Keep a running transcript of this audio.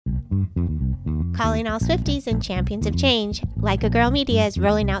Calling all Swifties and champions of change, Like a Girl Media is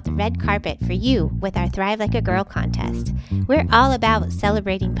rolling out the red carpet for you with our Thrive Like a Girl contest. We're all about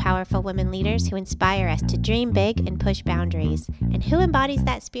celebrating powerful women leaders who inspire us to dream big and push boundaries. And who embodies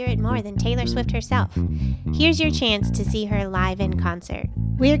that spirit more than Taylor Swift herself? Here's your chance to see her live in concert.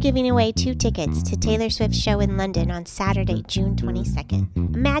 We're giving away 2 tickets to Taylor Swift's show in London on Saturday, June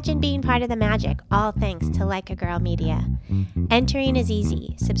 22nd. Imagine being part of the magic, all thanks to Like a Girl Media. Entering is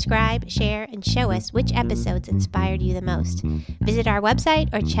easy. Subscribe, share, and show us which episodes inspired you the most. Visit our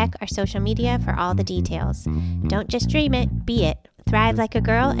website or check our social media for all the details. Don't just dream it, be it. Thrive like a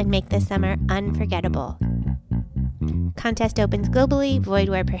girl and make this summer unforgettable. Contest opens globally, void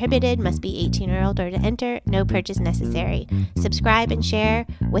where prohibited, must be 18 or older to enter, no purchase necessary. Subscribe and share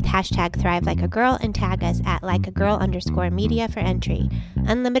with hashtag Thrive Like a Girl and tag us at likeagirl_media for entry.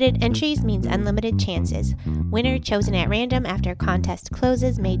 Unlimited entries means unlimited chances. Winner chosen at random after contest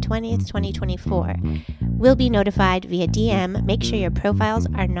closes May 20th, 2024. Will be notified via DM. Make sure your profiles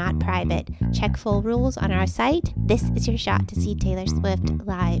are not private. Check full rules on our site. This is your shot to see Taylor Swift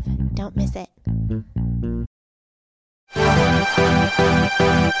live. Don't miss it.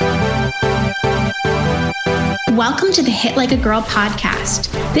 Welcome to the Hit Like a Girl podcast.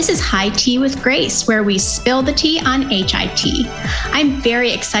 This is HITea with Grace, where we spill the tea on HITea. I'm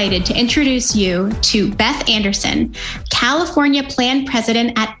very excited to introduce you to Beth Andersen, California Plan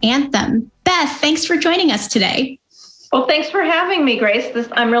President at Anthem. Beth, thanks for joining us today. Well, thanks for having me, Grace.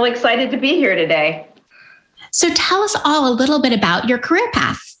 I'm really excited to be here today. So tell us all a little bit about your career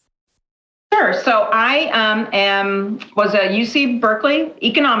path. Sure. So I was a UC Berkeley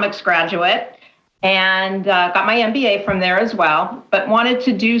economics graduate and got my MBA from there as well, but wanted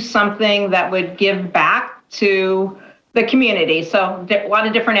to do something that would give back to the community. So a lot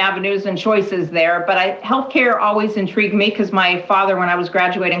of different avenues and choices there, but healthcare always intrigued me because my father, when I was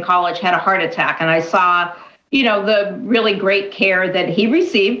graduating college, had a heart attack, and I saw the really great care that he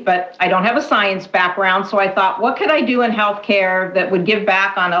received, but I don't have a science background. So I thought, what could I do in healthcare that would give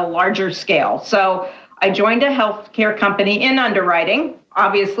back on a larger scale? So I joined a healthcare company in underwriting,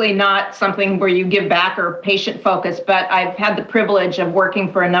 obviously not something where you give back or patient focused, but I've had the privilege of working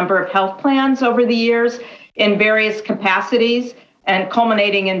for a number of health plans over the years in various capacities and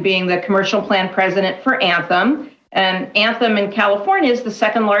culminating in being the commercial plan president for Anthem. And Anthem in California is the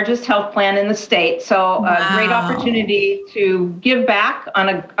second largest health plan in the state. So a great opportunity to give back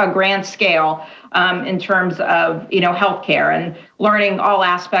on a grand scale in terms of, healthcare and learning all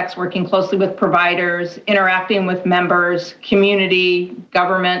aspects, working closely with providers, interacting with members, community,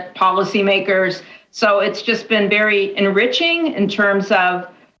 government, policymakers. So it's just been very enriching in terms of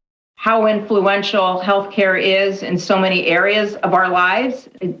how influential healthcare is in so many areas of our lives,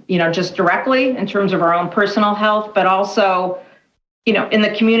 just directly in terms of our own personal health, but also, in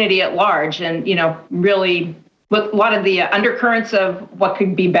the community at large. And, really with a lot of the undercurrents of what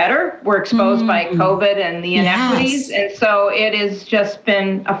could be better were exposed by COVID and the inequities. Yes. And so it has just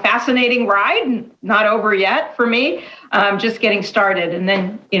been a fascinating ride, not over yet for me. Just getting started, and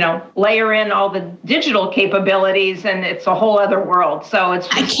then, layer in all the digital capabilities, and it's a whole other world. So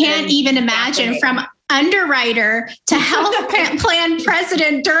I can't even imagine from underwriter to health plan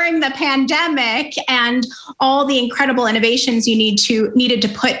president during the pandemic and all the incredible innovations you needed to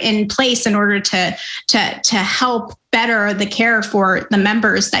put in place in order to help better the care for the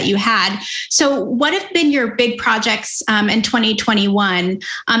members that you had. So what have been your big projects in 2021?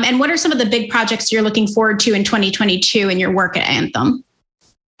 And what are some of the big projects you're looking forward to in 2022 in your work at Anthem?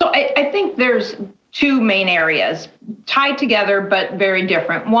 So I think there's 2 main areas tied together, but very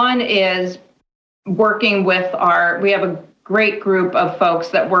different. One is working with we have a great group of folks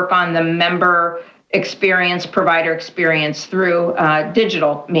that work on the member experience, provider experience through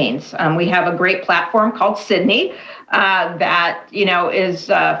digital means. We have a great platform called HITea that, is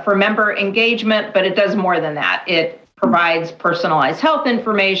for member engagement, but it does more than that. It provides personalized health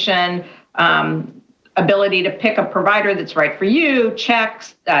information, ability to pick a provider that's right for you,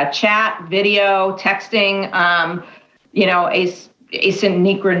 checks, chat, video, texting,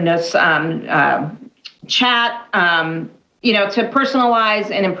 asynchronous chat, to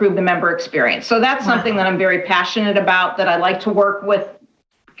personalize and improve the member experience. So that's something that I'm very passionate about, that I like to work with,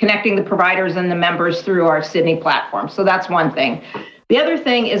 connecting the providers and the members through our HITea platform. So that's one thing. The other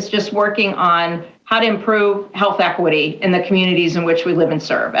thing is just working on how to improve health equity in the communities in which we live and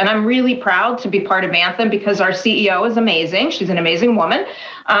serve. And I'm really proud to be part of Anthem because our CEO is amazing. She's an amazing woman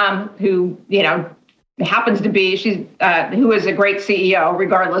who, happens to be, who is a great CEO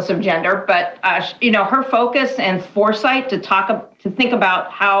regardless of gender, but her focus and foresight to think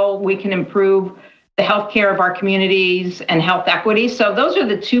about how we can improve the healthcare of our communities and health equity. So those are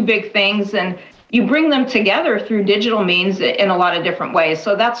the two big things. And you bring them together through digital means in a lot of different ways.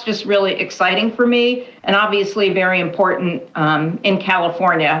 So that's just really exciting for me, and obviously very important in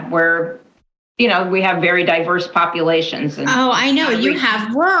California, where we have very diverse populations. And, I know. You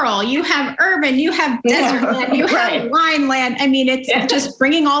have rural, you have urban, you have desert land, you have wine land. I mean, it's just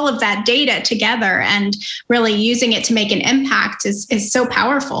bringing all of that data together and really using it to make an impact is so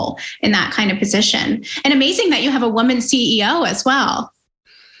powerful in that kind of position. And amazing that you have a woman CEO as well.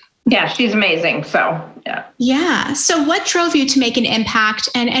 Yeah, she's amazing. So, yeah. So what drove you to make an impact,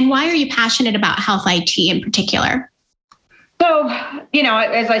 and why are you passionate about health IT in particular? So,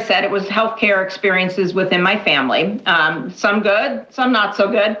 as I said, it was healthcare experiences within my family. Some good, some not so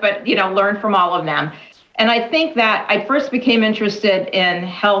good, but, learn from all of them. And I think that I first became interested in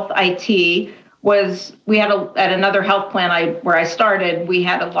health IT was we had at another health plan where I started, we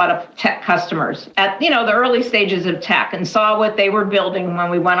had a lot of tech customers at, the early stages of tech, and saw what they were building when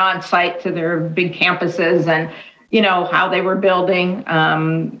we went on site to their big campuses, and, how they were building,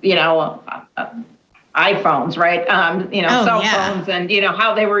 iPhones, right? Cell phones, and,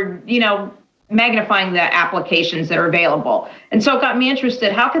 how they were, magnifying the applications that are available. And so it got me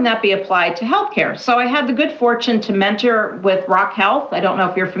interested, how can that be applied to healthcare? So I had the good fortune to mentor with Rock Health. I don't know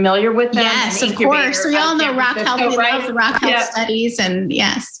if you're familiar with them. Yes, of course. We all know Rock Health. We love the Rock Health studies, and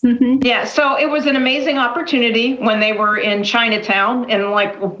yes. Mm-hmm. Yeah, so it was an amazing opportunity when they were in Chinatown in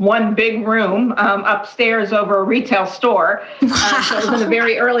like one big room upstairs over a retail store. Wow. So it was in the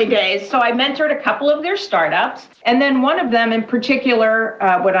very early days. So I mentored a couple of their startups. And then one of them in particular,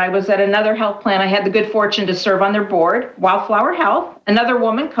 when I was at another health plan, I had the good fortune to serve on their board, Wildflower Health, another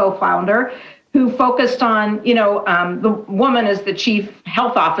woman co-founder who focused on, the woman as the chief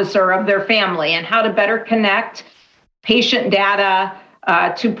health officer of their family, and how to better connect patient data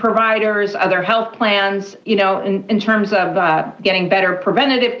to providers, other health plans, in terms of getting better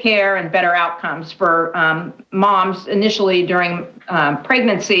preventative care and better outcomes for moms initially during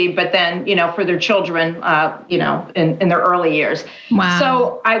pregnancy, but then, for their children, in their early years. Wow.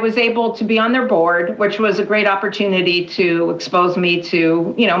 So I was able to be on their board, which was a great opportunity to expose me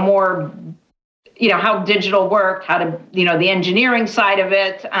to, more, how digital worked, how to, the engineering side of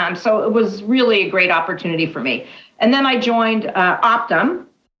it. So it was really a great opportunity for me. And then I joined Optum,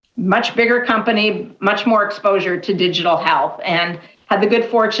 much bigger company, much more exposure to digital health, and had the good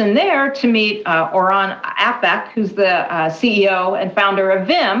fortune there to meet Oran Afek, who's the CEO and founder of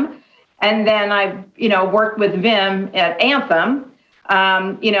Vim. And then I, worked with Vim at Anthem,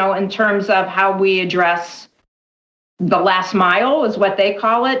 in terms of how we address the last mile is what they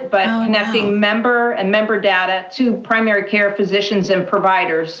call it, but connecting member and member data to primary care physicians and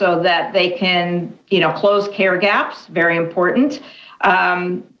providers so that they can, close care gaps, very important,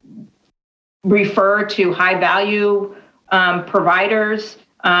 refer to high value providers,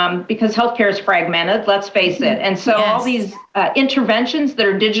 because healthcare is fragmented, let's face it. And so all these interventions that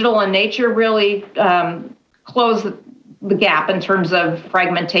are digital in nature really close the gap in terms of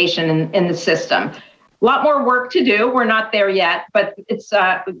fragmentation in the system. A lot more work to do. We're not there yet, but it's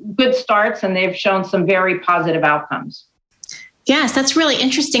good starts, and they've shown some very positive outcomes. Yes, that's really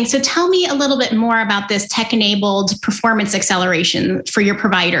interesting. So tell me a little bit more about this tech-enabled performance acceleration for your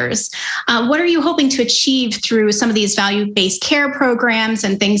providers. What are you hoping to achieve through some of these value-based care programs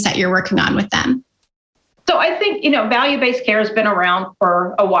and things that you're working on with them? So I think, value-based care has been around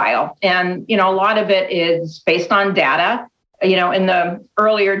for a while, and, a lot of it is based on data. In the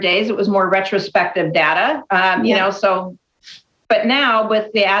earlier days, it was more retrospective data, but now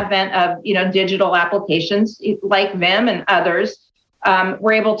with the advent of, digital applications like Vim and others,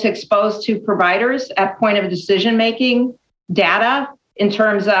 we're able to expose to providers at point of decision-making data in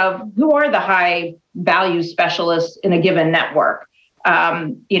terms of who are the high value specialists in a given network.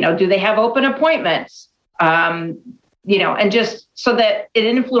 Do they have open appointments? And just so that it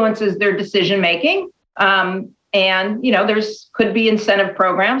influences their decision-making. And, there's could be incentive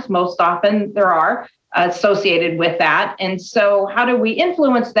programs. Most often there are associated with that. And so how do we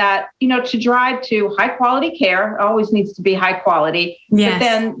influence that, to drive to high quality care? It always needs to be high quality, but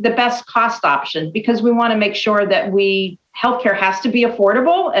then the best cost option, because we want to make sure that healthcare has to be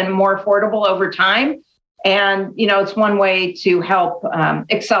affordable and more affordable over time. And, it's one way to help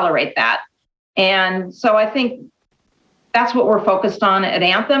accelerate that. And so I think that's what we're focused on at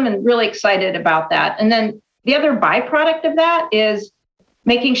Anthem, and really excited about that. And then the other byproduct of that is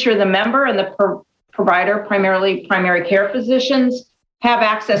making sure the member and the provider, primarily primary care physicians, have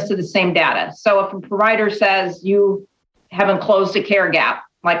access to the same data. So if a provider says you haven't closed a care gap,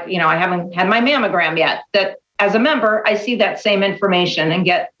 like, I haven't had my mammogram yet, that as a member, I see that same information and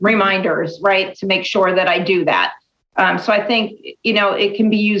get reminders, right, to make sure that I do that. So I think, it can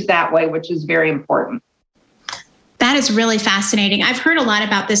be used that way, which is very important. That is really fascinating. I've heard a lot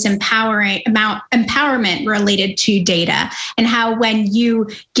about this empowerment related to data, and how when you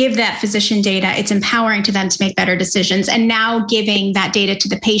give that physician data, it's empowering to them to make better decisions. And now giving that data to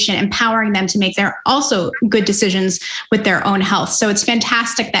the patient, empowering them to make their also good decisions with their own health. So it's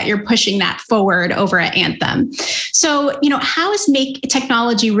fantastic that you're pushing that forward over at Anthem. So, how is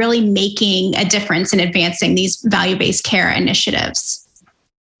technology really making a difference in advancing these value-based care initiatives?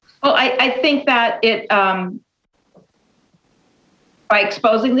 Well, I think that it, by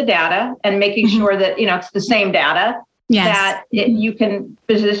exposing the data and making sure that, it's the same data, that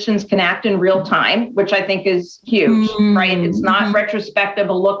physicians can act in real time, which I think is huge, right? It's not retrospective,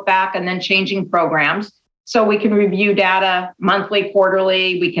 a look back and then changing programs. So we can review data monthly,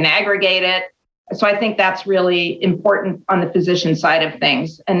 quarterly, we can aggregate it. So I think that's really important on the physician side of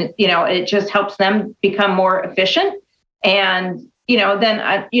things. And, it just helps them become more efficient and, then,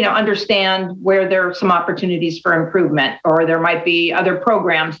 understand where there are some opportunities for improvement, or there might be other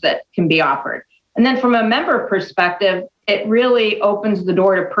programs that can be offered. And then from a member perspective, it really opens the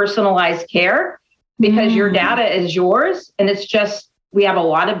door to personalized care, because your data is yours. And it's just, we have a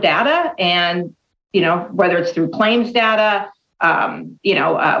lot of data, and, whether it's through claims data,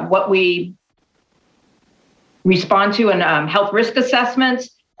 what we respond to in health risk assessments,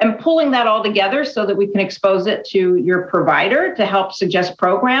 and pulling that all together so that we can expose it to your provider to help suggest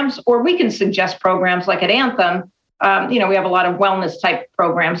programs, or we can suggest programs like at Anthem. We have a lot of wellness type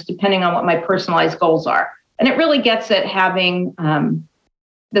programs depending on what my personalized goals are. And it really gets at having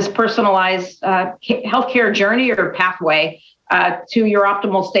this personalized healthcare journey or pathway to your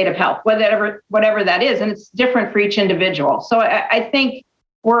optimal state of health, whatever that is. And it's different for each individual. So I think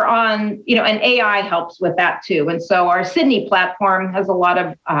we're on, and AI helps with that too. And so our HITea platform has a lot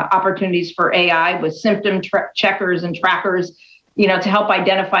of opportunities for AI with symptom checkers and trackers, to help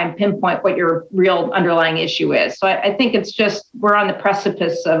identify and pinpoint what your real underlying issue is. So I think it's just, we're on the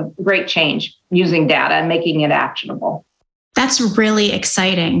precipice of great change using data and making it actionable. That's really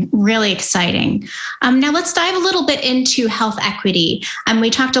exciting, really exciting. Now let's dive a little bit into health equity. We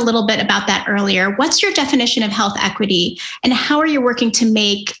talked a little bit about that earlier. What's your definition of health equity, and how are you working to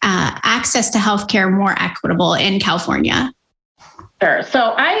make access to healthcare more equitable in California? Sure.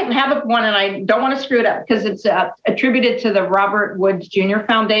 So I have one, and I don't want to screw it up because it's attributed to the Robert Woods Jr.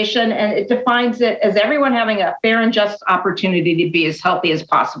 Foundation, and it defines it as everyone having a fair and just opportunity to be as healthy as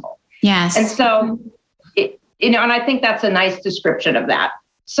possible. Yes. And so and I think that's a nice description of that.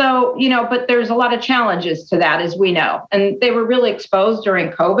 So, but there's a lot of challenges to that, as we know, and they were really exposed during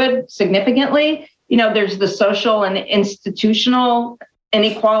COVID significantly. There's the social and institutional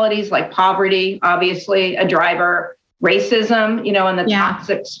inequalities like poverty, obviously a driver, racism, and the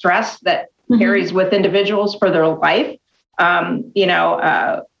toxic stress that carries with individuals for their life.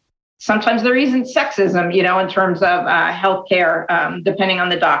 Sometimes there isn't sexism, in terms of healthcare, depending on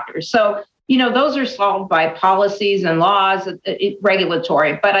the doctor. So, those are solved by policies and laws,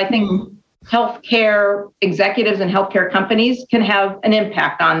 regulatory. But I think healthcare executives and healthcare companies can have an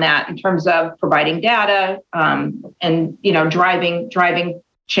impact on that in terms of providing data and driving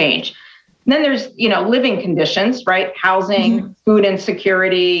change. And then there's living conditions, right? Housing, food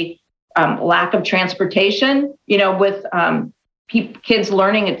insecurity, lack of transportation. With kids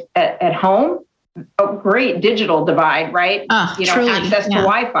learning at home, a great digital divide, right? Truly, access to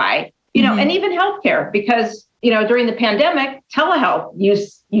Wi-Fi. And even healthcare, because, during the pandemic, telehealth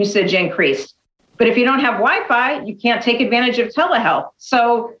usage increased. But if you don't have Wi-Fi, you can't take advantage of telehealth.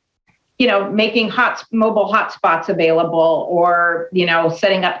 So, making mobile hotspots available, or,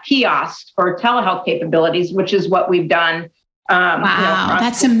 setting up kiosks for telehealth capabilities, which is what we've done. Wow,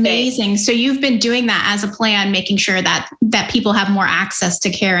 that's amazing. So you've been doing that as a plan, making sure that people have more access to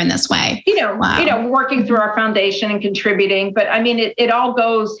care in this way. Working through our foundation and contributing, but I mean, it all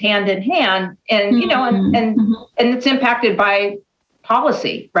goes hand in hand, and and it's impacted by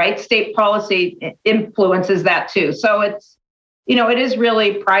policy, right? State policy influences that too. So it's, it is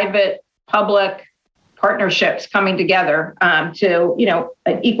really private, public partnerships coming together to,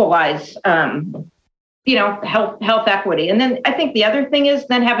 equalize health equity. And then I think the other thing is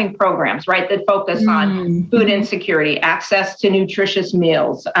then having programs, right, that focus on food insecurity, access to nutritious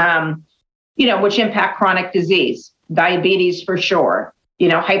meals, which impact chronic disease, diabetes for sure,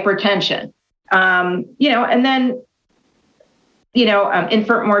 hypertension, and then,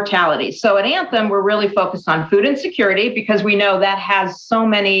 infant mortality. So at Anthem, we're really focused on food insecurity because we know that has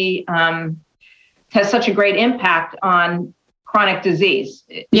such a great impact on chronic disease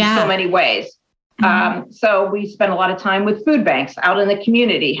in so many ways. So we spend a lot of time with food banks out in the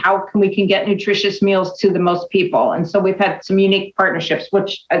community. How can we get nutritious meals to the most people? And so we've had some unique partnerships,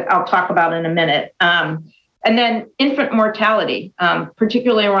 which I'll talk about in a minute. And then infant mortality,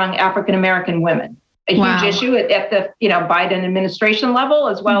 particularly among African-American women, a huge issue at the Biden administration level,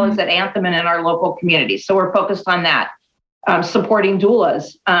 as well as at Anthem and in our local communities. So we're focused on that, supporting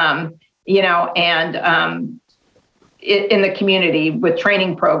doulas, in the community with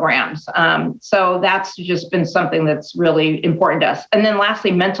training programs. So that's just been something that's really important to us. And then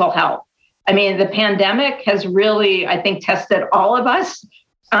lastly, mental health. I mean, the pandemic has really, I think, tested all of us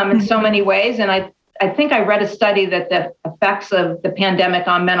in so many ways. And I think I read a study that the effects of the pandemic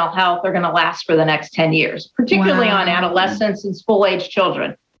on mental health are going to last for the next 10 years, particularly on adolescents and school-age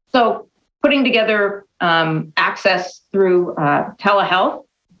children. So putting together access through telehealth,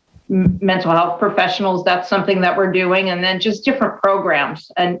 mental health professionals, that's something that we're doing, and then just different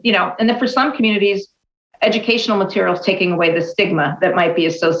programs. And, and then for some communities, educational materials taking away the stigma that might be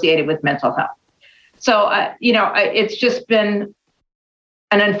associated with mental health. So, it's just been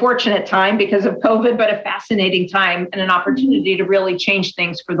an unfortunate time because of COVID, but a fascinating time and an opportunity to really change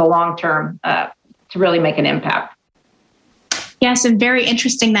things for the long term, to really make an impact. Yes, and very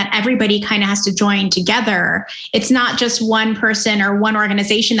interesting that everybody kind of has to join together. It's not just one person or one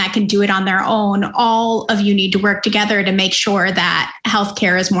organization that can do it on their own. All of you need to work together to make sure that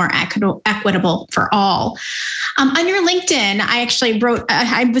healthcare is more equitable for all. On your LinkedIn, I actually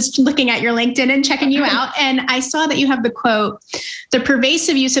I was looking at your LinkedIn and checking you out, and I saw that you have the quote, "The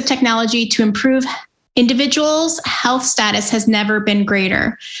pervasive use of technology to improve individuals' health status has never been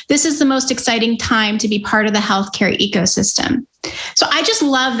greater. This is the most exciting time to be part of the healthcare ecosystem." So I just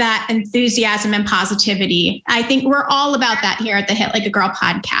love that enthusiasm and positivity. I think we're all about that here at the Hit Like a Girl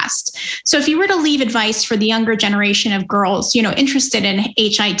podcast. So if you were to leave advice for the younger generation of girls, interested in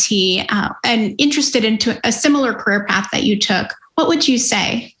HITea and interested into a similar career path that you took, what would you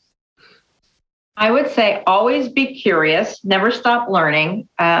say? I would say always be curious, never stop learning.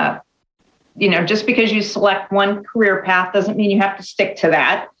 Just because you select one career path doesn't mean you have to stick to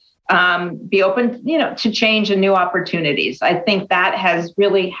that. Be open, to change and new opportunities. I think that has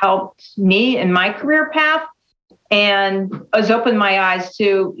really helped me in my career path and has opened my eyes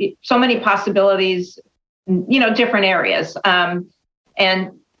to so many possibilities, different areas.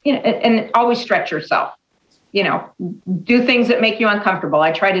 And always stretch yourself, do things that make you uncomfortable.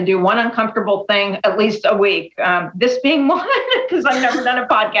 I try to do one uncomfortable thing at least a week, this being one, because I've never done a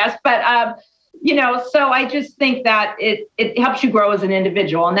podcast, but so I just think that it helps you grow as an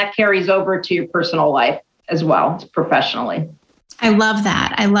individual, and that carries over to your personal life as well, professionally. I love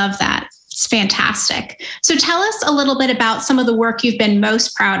that. It's fantastic. So tell us a little bit about some of the work you've been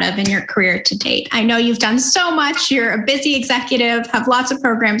most proud of in your career to date. I know you've done so much. You're a busy executive, have lots of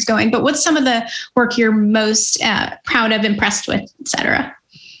programs going, but what's some of the work you're most proud of, impressed with, et cetera?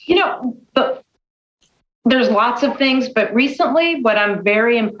 There's lots of things, but recently what I'm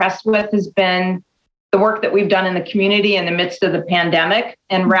very impressed with has been the work that we've done in the community in the midst of the pandemic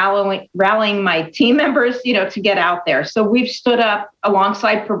and rallying my team members, to get out there. So we've stood up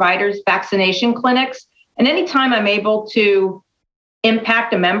alongside providers, vaccination clinics, and anytime I'm able to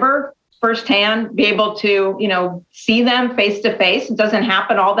impact a member firsthand, be able to, see them face to face. It doesn't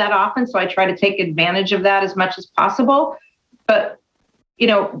happen all that often, so I try to take advantage of that as much as possible. But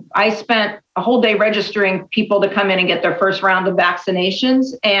I spent a whole day registering people to come in and get their first round of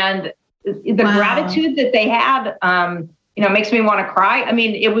vaccinations, and the gratitude that they had, makes me want to cry. I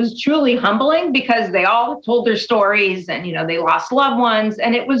mean, it was truly humbling because they all told their stories and, they lost loved ones.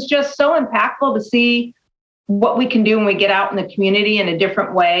 And it was just so impactful to see what we can do when we get out in the community in a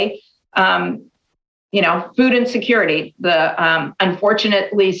different way. Food insecurity,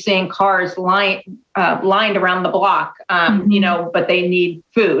 unfortunately seeing cars lined around the block, but they need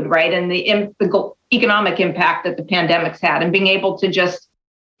food, right? And the economic impact that the pandemic's had, and being able to just,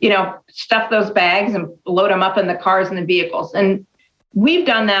 stuff those bags and load them up in the cars and the vehicles. And we've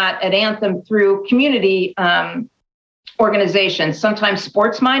done that at Anthem through community organizations, sometimes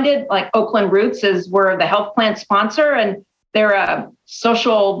sports-minded, like Oakland Roots we're the health plan sponsor, and they're a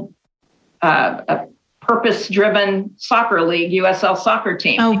social a purpose-driven soccer league, USL soccer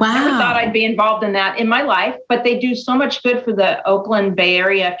team. Oh, wow. Never thought I'd be involved in that in my life, but they do so much good for the Oakland Bay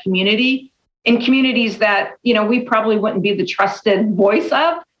Area community, in communities that, we probably wouldn't be the trusted voice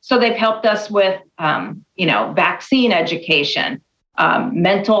of. So they've helped us with, vaccine education,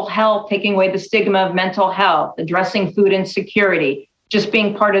 mental health, taking away the stigma of mental health, addressing food insecurity, just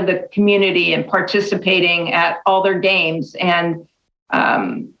being part of the community and participating at all their games. And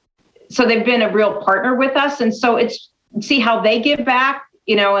so they've been a real partner with us. And so see how they give back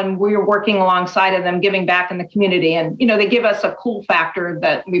and we're working alongside of them, giving back in the community. And, they give us a cool factor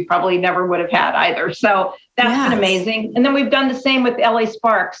that we probably never would have had either. So that's been amazing. And then we've done the same with LA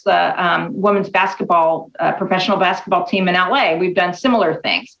Sparks, the women's basketball, professional basketball team in LA. We've done similar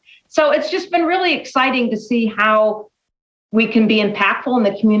things. So it's just been really exciting to see how we can be impactful in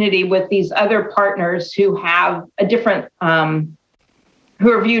the community with these other partners who have a different,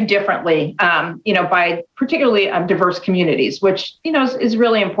 who are viewed differently, by particularly diverse communities, which, is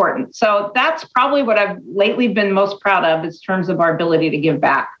really important. So that's probably what I've lately been most proud of in terms of our ability to give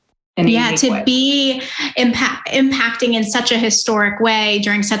back. To be impacting in such a historic way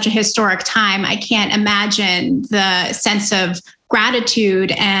during such a historic time. I can't imagine the sense of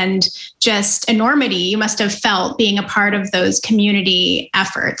gratitude and just enormity you must have felt being a part of those community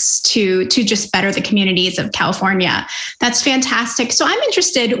efforts to just better the communities of California. That's fantastic. So I'm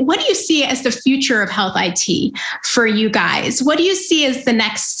interested, what do you see as the future of health IT for you guys? What do you see as the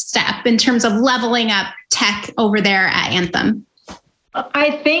next step in terms of leveling up tech over there at Anthem?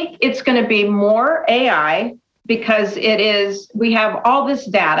 I think it's going to be more AI because we have all this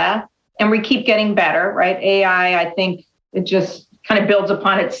data and we keep getting better, right? AI, I think it just kind of builds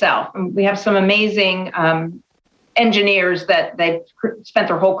upon itself. And we have some amazing engineers that they've spent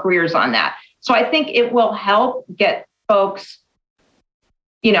their whole careers on that. So I think it will help get folks,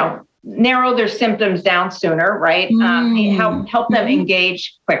 narrow their symptoms down sooner, right? Help them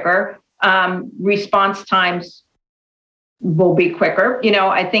engage quicker. Response times will be quicker.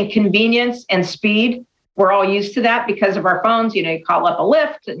 I think convenience and speed, we're all used to that because of our phones. You call up a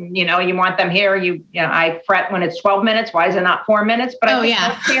Lyft and, you want them here. I fret when it's 12 minutes. Why is it not 4 minutes? But I think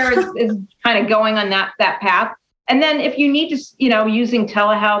healthcare is kind of going on that path. And then if you need to, using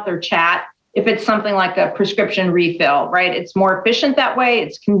telehealth or chat, if it's something like a prescription refill, right? It's more efficient that way.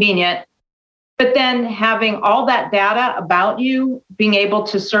 It's convenient. But then having all that data about you, being able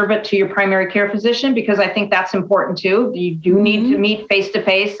to serve it to your primary care physician, because I think that's important too. You do need to meet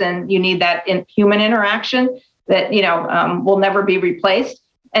face-to-face and you need that human interaction that, will never be replaced.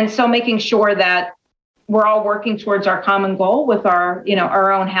 And so making sure that we're all working towards our common goal with our,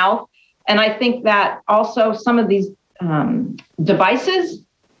 our own health. And I think that also some of these devices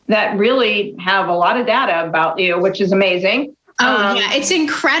that really have a lot of data about you, which is amazing. It's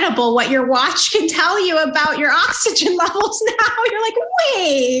incredible what your watch can tell you about your oxygen levels now. You're like,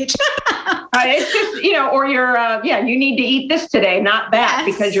 wait. It's just, or you're, you need to eat this today, not that,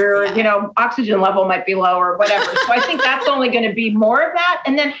 because your, oxygen level might be low or whatever. So I think that's only going to be more of that.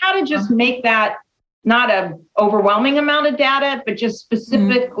 And then how to just make that not a overwhelming amount of data, but just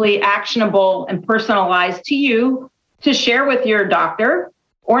specifically actionable and personalized to you to share with your doctor.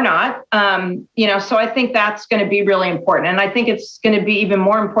 Or not, so I think that's going to be really important. And I think it's going to be even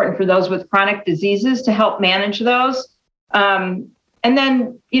more important for those with chronic diseases to help manage those. And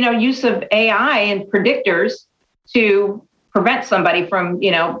then, use of AI and predictors to prevent somebody from,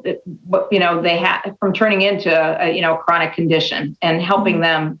 from turning into a chronic condition and helping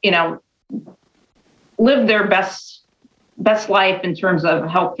them, live their best life in terms of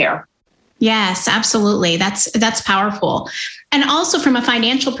healthcare. Yes, absolutely. That's powerful. And also from a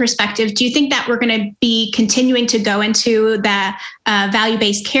financial perspective, do you think that we're going to be continuing to go into the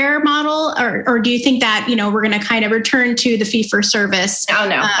value-based care model, or do you think that, we're going to kind of return to the fee-for-service? Oh,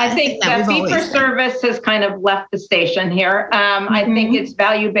 no. I think that fee-for-service has kind of left the station here. I think it's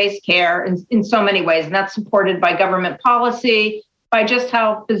value-based care in so many ways, and that's supported by government policy, by just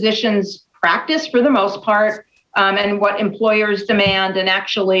how physicians practice for the most part. And what employers demand, and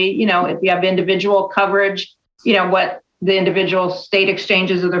actually, if you have individual coverage, what the individual state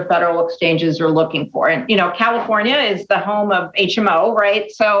exchanges or the federal exchanges are looking for. And, California is the home of HMO, right?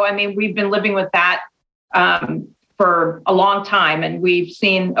 So, we've been living with that for a long time, and we've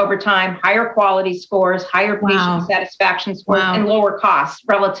seen over time higher quality scores, higher patient satisfaction scores, and lower costs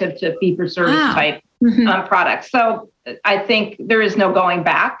relative to fee-for-service type products. So I think there is no going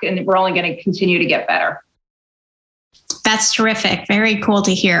back, and we're only going to continue to get better. That's terrific. Very cool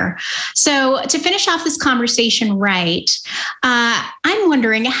to hear. So to finish off this conversation right, I'm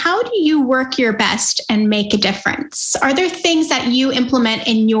wondering, how do you work your best and make a difference? Are there things that you implement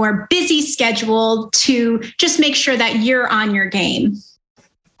in your busy schedule to just make sure that you're on your game?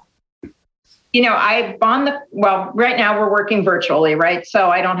 Right now we're working virtually, right? So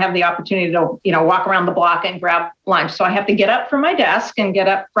I don't have the opportunity to, walk around the block and grab lunch. So I have to get up from my desk and get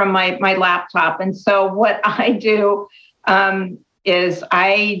up from my laptop. And so what I do is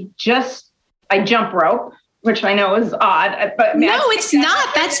I jump rope, which I know is odd, but no, it's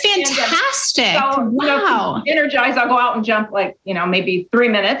not. That's fantastic. So, wow. Energized, I'll go out and jump maybe 3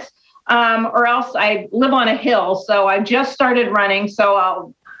 minutes. or else I live on a hill. So I just started running. So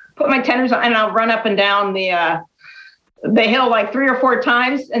I'll put my tenders on and I'll run up and down the hill like 3 or 4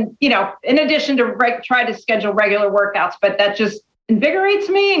 times. And, in addition to try to schedule regular workouts, but that just invigorates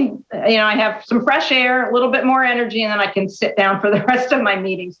me. And, I have some fresh air, a little bit more energy, and then I can sit down for the rest of my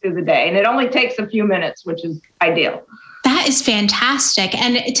meetings through the day. And it only takes a few minutes, which is ideal. That is fantastic.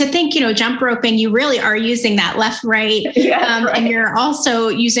 And to think, jump roping, you really are using that left, right. Right. And you're also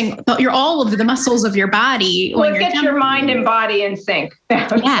using all of the muscles of your body. Well, it gets your mind and body in sync,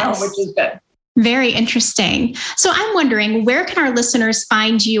 yes. Which is good. Very interesting. So I'm wondering, where can our listeners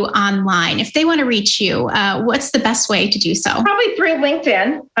find you online? If they want to reach you, what's the best way to do so? Probably through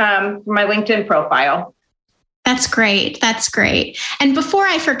LinkedIn, my LinkedIn profile. That's great. That's great. And before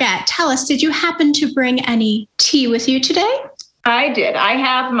I forget, tell us, did you happen to bring any tea with you today? I did. I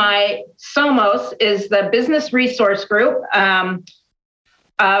have my SOMOS, is the business resource group of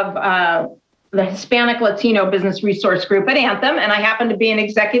the Hispanic Latino Business Resource Group at Anthem, and I happen to be an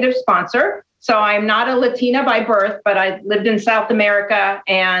executive sponsor. So I'm not a Latina by birth, but I lived in South America,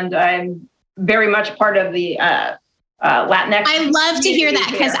 and I'm very much part of the Latinx. I love to hear that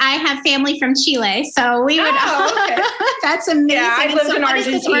because I have family from Chile, so we would. Okay. That's amazing. Yeah, I lived in Argentina. What does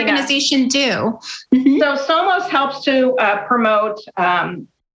this organization do? So SOMOS helps to promote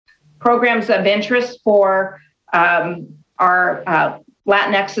programs of interest for our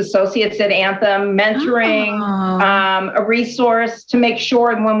Latinx associates at Anthem, mentoring, a resource to make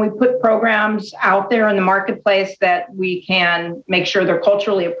sure when we put programs out there in the marketplace that we can make sure they're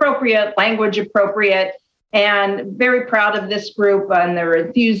culturally appropriate, language appropriate, and very proud of this group and their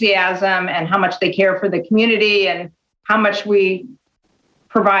enthusiasm and how much they care for the community and how much we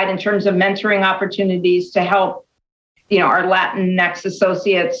provide in terms of mentoring opportunities to help, our Latinx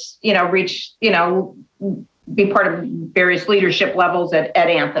associates, reach, be part of various leadership levels at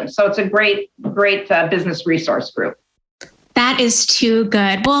Anthem. So it's a great business resource group. That is too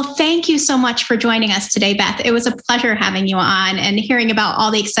good. Well, thank you so much for joining us today, Beth. It was a pleasure having you on and hearing about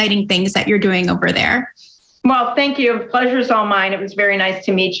all the exciting things that you're doing over there. Well, thank you. The pleasure is all mine. It was very nice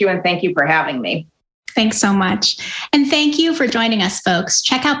to meet you, and thank you for having me. Thanks so much. And thank you for joining us, folks.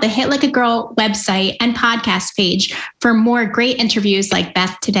 Check out the Hit Like a Girl website and podcast page for more great interviews like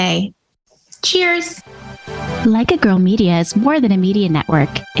Beth today. Cheers. Like a Girl Media is more than a media network.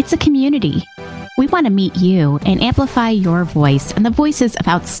 It's a community. We want to meet you and amplify your voice and the voices of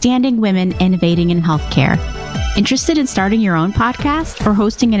outstanding women innovating in healthcare. Interested in starting your own podcast or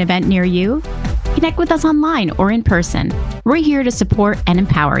hosting an event near you? Connect with us online or in person. We're here to support and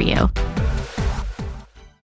empower you.